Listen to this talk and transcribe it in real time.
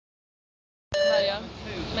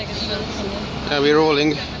We're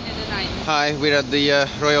rolling. Hi, we're at the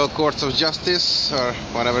Royal Courts of Justice, or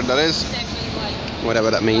whatever that is. Whatever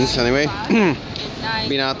that means, anyway.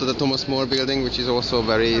 Been out to the Thomas More building, which is also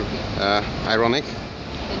very ironic.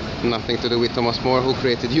 Nothing to do with Thomas More, who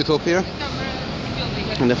created Utopia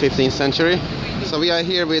in the 15th century. So we are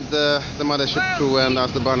here with the mothership crew and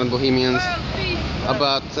us, the Barnet Bohemians,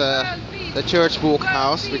 about the Church Walk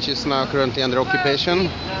House, which is now currently under occupation.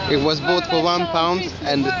 It was bought for £1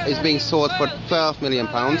 and is being sold for £12 million.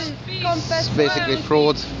 It's basically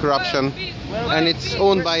fraud, corruption, and it's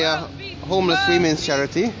owned by a homeless women's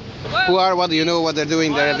charity, who are, what do you know what they're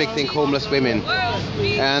doing? They're evicting homeless women.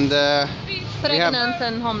 And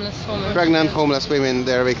pregnant homeless women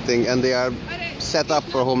they're evicting, and they are set up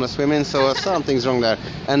for homeless women, so something's wrong there.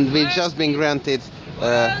 And we've just been granted,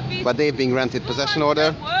 but they've been granted possession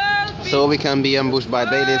order, so we can be ambushed by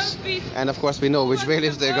bailiffs. And of course we know which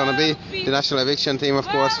bailiffs they're gonna be. The National Eviction Team, of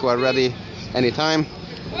course, who are ready anytime.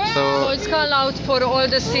 So it's call out for all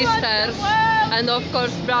the sisters and of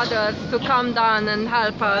course brothers to come down and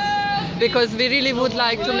help us, because we really would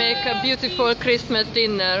like to make a beautiful Christmas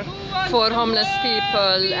dinner for homeless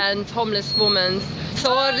people and homeless women.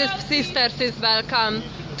 So all the sisters is welcome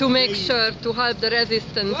to make sure to help the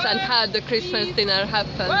resistance and help the Christmas dinner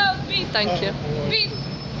happen. Thank you.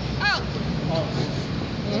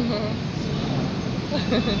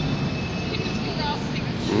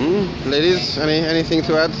 Ladies, anything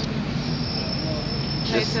to add?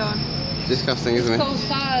 Disgusting, isn't it? So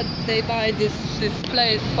sad they buy this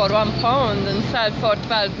place for £1 and sell for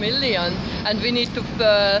 12 million, and we need to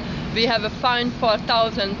we have a fine for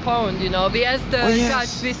 £1,000. You know, we ask the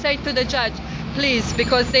judge, we say to the judge, please,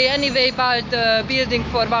 because they anyway bought the building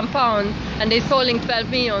for £1 and they're selling 12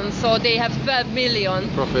 million, so they have 12 million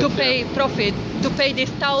profit, to pay to pay this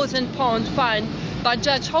 £1,000 fine. But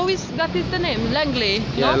judge, what is the name? Langley?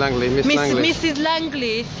 Yeah, no? Langley, Langley. Mrs.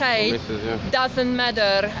 Langley say doesn't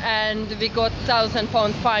matter, and we got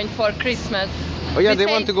 £1,000 fine for Christmas. Oh yeah, they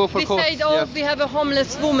want to go for court. We said, we have a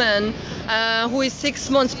homeless woman who is 6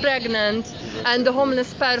 months pregnant, and a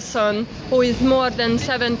homeless person who is more than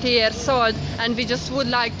 70 years old, and we just would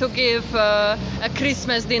like to give a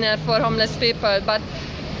Christmas dinner for homeless people, but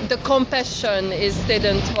the compassion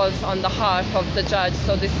didn't was on the heart of the judge,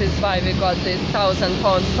 so this is why we got this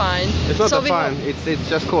 £1,000 fine. It's not a fine; it's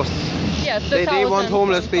just costs. Yes, they want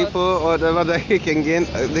homeless people, or they're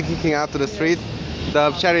kicking out to the street.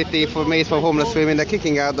 The charity made for homeless women, they're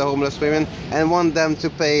kicking out the homeless women and want them to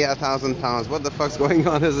pay £1,000. What the fuck's going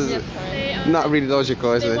on? This is not really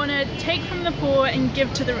logical, is it? They want to take from the poor and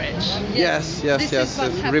give to the rich. Yes. It's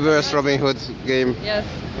reverse Robin Hood game. Yes.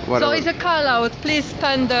 Whatever. So it's a call out. Please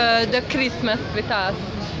spend the Christmas with us.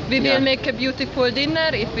 We will make a beautiful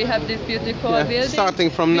dinner if we have this beautiful building. Starting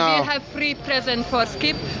from now. We will have free present for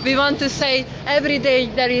Skip. We want to say every day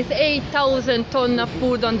there is 8,000 tons of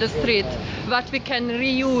food on the street, what we can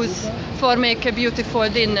reuse for make a beautiful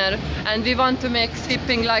dinner. And we want to make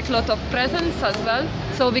skipping like a lot of presents as well,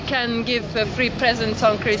 so we can give free presents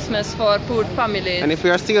on Christmas for poor families. And if we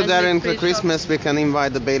are still there into Christmas, we can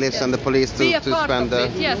invite the bailiffs and the police to spend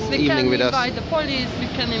the evening with us. We can invite the police, we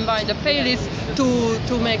can invite the police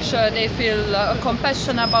to make sure they feel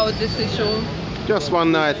compassion about this issue. Just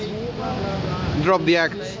one night, drop the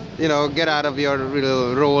act, get out of your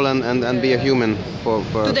little role and be a human for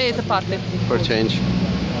today is a party. For change.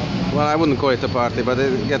 Well, I wouldn't call it a party, but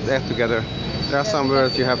get together. There are some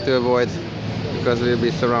words you have to avoid because we'll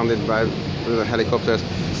be surrounded by the helicopters.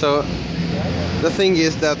 So the thing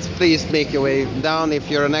is that please make your way down if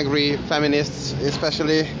you're an angry feminist,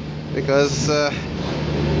 especially because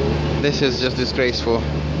this is just disgraceful.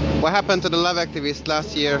 What happened to the love activists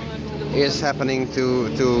last year is happening to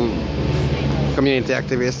community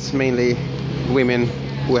activists, mainly women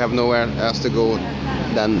who have nowhere else to go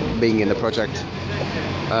than being in the project.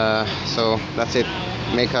 So that's it.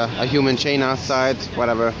 Make a human chain outside,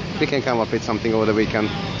 whatever. We can come up with something over the weekend.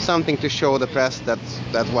 Something to show the press that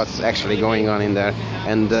what's actually going on in there.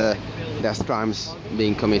 And there's crimes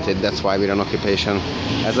being committed. That's why we're on occupation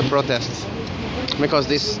as a protest. Because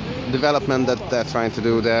this development that they're trying to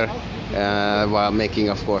do there, while making,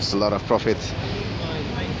 of course, a lot of profit,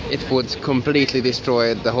 it would completely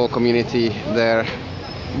destroy the whole community there,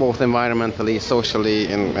 both environmentally, socially,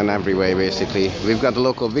 in every way, basically. We've got the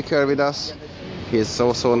local vicar with us. He's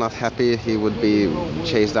also not happy. He would be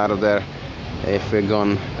chased out of there if we're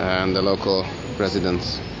gone, and the local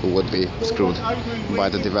residents who would be screwed by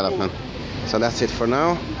the development. So that's it for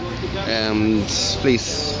now, and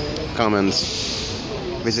please come and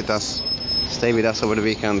visit us, stay with us over the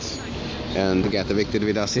weekend, and get evicted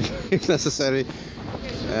with us if necessary.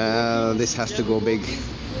 This has to go big,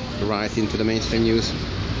 right into the mainstream news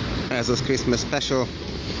as a Christmas special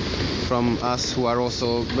from us, who are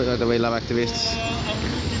also, by the way, love activists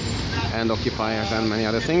and occupiers and many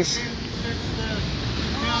other things.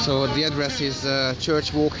 So the address is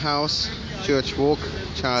Church Walk House, Church Walk,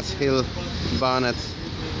 Charles Hill, Barnet,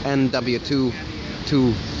 NW2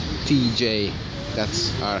 2TJ.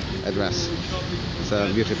 That's our address. It's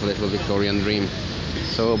a beautiful little Victorian dream.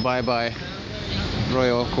 So bye bye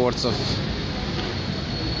Royal Courts of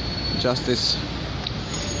Justice.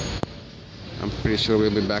 I'm pretty sure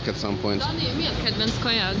we'll be back at some point.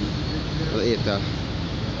 Étel.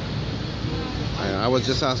 I was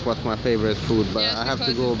just asked what's my favorite food, but yes, I have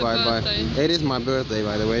to because go it's by. It is my birthday,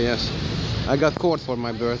 by the way. Yes, I got caught for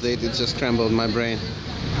my birthday. It just scrambled my brain.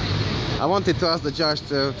 I wanted to ask the judge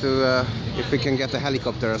to if we can get a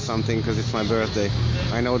helicopter or something, because it's my birthday.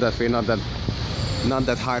 I know that we're not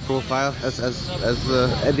that high profile as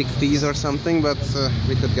evictees or something, but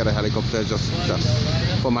we could get a helicopter just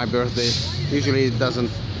for my birthday. Usually it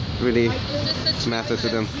doesn't really matter to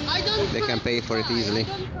them. They can pay for it easily.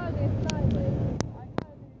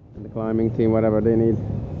 The climbing team, whatever they need.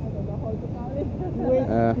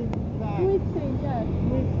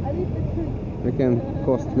 We can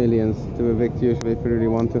cost millions to evict usually if we really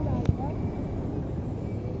want to.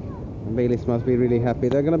 Bailiffs must be really happy.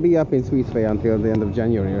 They're gonna be up in Sweetway until the end of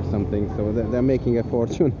January or something, so they're making a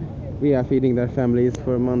fortune. We are feeding their families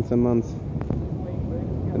for months and months,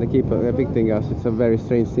 and they keep evicting us. It's a very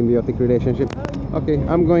strange symbiotic relationship. Okay,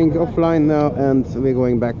 I'm going offline now, and we're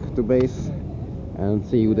going back to base, and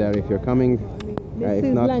see you there if you're coming. This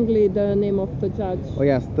is Langley, the name of the judge. Oh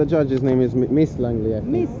yes, the judge's name is Miss Langley, I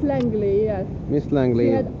think. Miss Langley, yes. Miss Langley.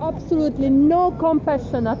 She had absolutely no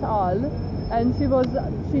compassion at all, and she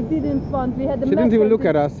didn't want. We had. She didn't even look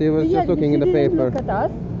at us. She was just looking in the paper. She didn't look at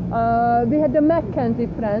us. We had a Mackenzie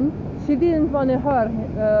friend. She didn't want her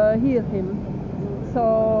hear him.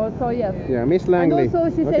 So yes. Yeah, Miss Langley. And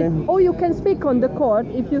also she said, "Oh, you can speak on the court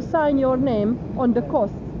if you sign your name on the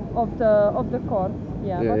cost of the court."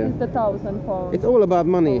 Yeah, what is the £1,000? It's all about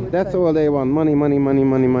money. That's all they want. Money, money, money,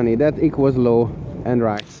 money, money. That equals law and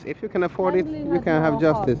rights. If you can afford it, you can have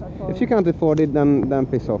justice. If you can't afford it, then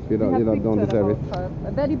piss off. You don't deserve it. A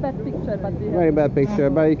very bad picture, but we very bad picture.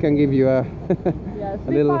 But it can give you a yes, a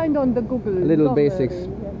little, find on the Google. Little basics.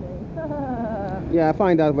 Yeah,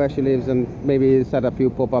 find out where she lives and maybe set a few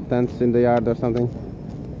pop-up tents in the yard or something.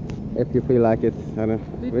 If you feel like it. I don't know.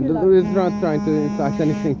 We're not trying to incite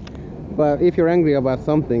anything. But if you're angry about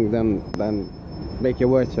something, then make your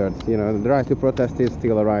words heard. You know, the right to protest is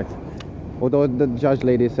still a right. Although the judge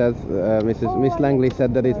lady says, Miss Langley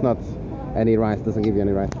said that it's not any rights, doesn't give you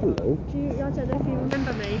any rights. Hello. I don't know if you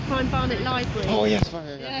remember me. Find Barnet Library. Oh yes,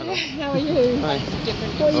 fine. Yeah. How are you? Hi.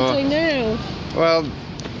 What are you doing now? Well,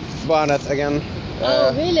 Barnet again.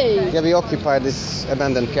 Oh really? Yeah, we occupied this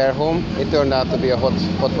abandoned care home. It turned out to be a hot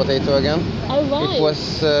potato again. Oh right. It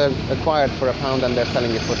was acquired for £1 and they're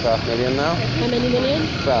selling it for 12 million now. How many million?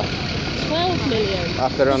 12. 12 million.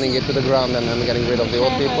 After running it to the ground and getting rid of the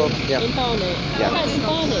old people. Yeah. In Barnet. Yeah. That's in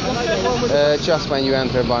Barnet. What's just when you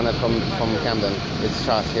enter Barnet from Camden, it's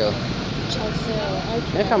Charles Hill. Okay.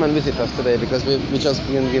 Yeah, come and visit us today because we just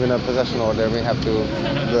been given a possession order. We have to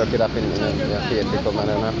work it up in a theatrical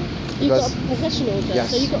manner now. You got a possession order, yes,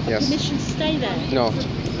 so you got permission to stay there? No,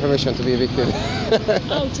 permission to be evicted.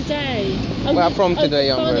 Oh, today? Oh, well, from today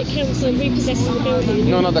onwards. Barnet Council repossessing the building?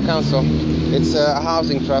 No, not the council. It's a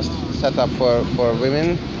housing trust set up for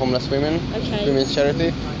women, homeless women, women's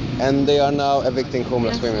charity, and they are now evicting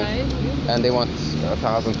homeless women, and they want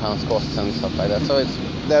 £1,000 costs and stuff like that. So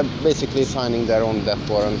they're basically signing their own death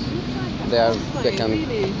warrants. They can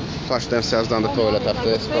flush themselves down the toilet after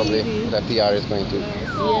this. Probably their PR is going to. Yeah.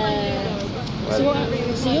 Well,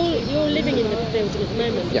 so you're living in the building at the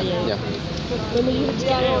moment? Yeah. When will you have to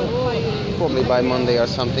get out? Probably by Monday or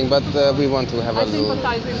something. But we want to have a little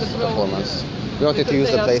performance. We wanted to use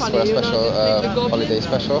the place for a special holiday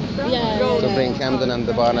special to bring Camden and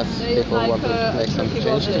the Barnet people who want to make some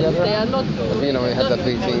change together. But, you know, we had that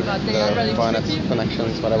big thing, the Barnet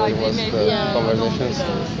connections, whatever it was, the conversations,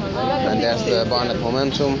 and there's the Barnet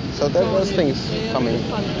momentum. So there was things coming,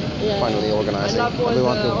 finally organizing. And we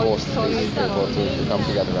want to host these people to come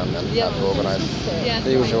together and have to organize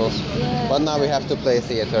the usual. But now we have to play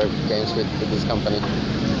theater games with this company.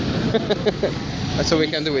 So we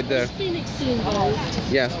can do it there. Is Phoenix still involved?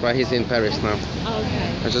 Yes, but he's in Paris now. Oh,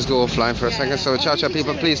 okay. I'll just go offline for a second. So ciao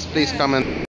people, please come and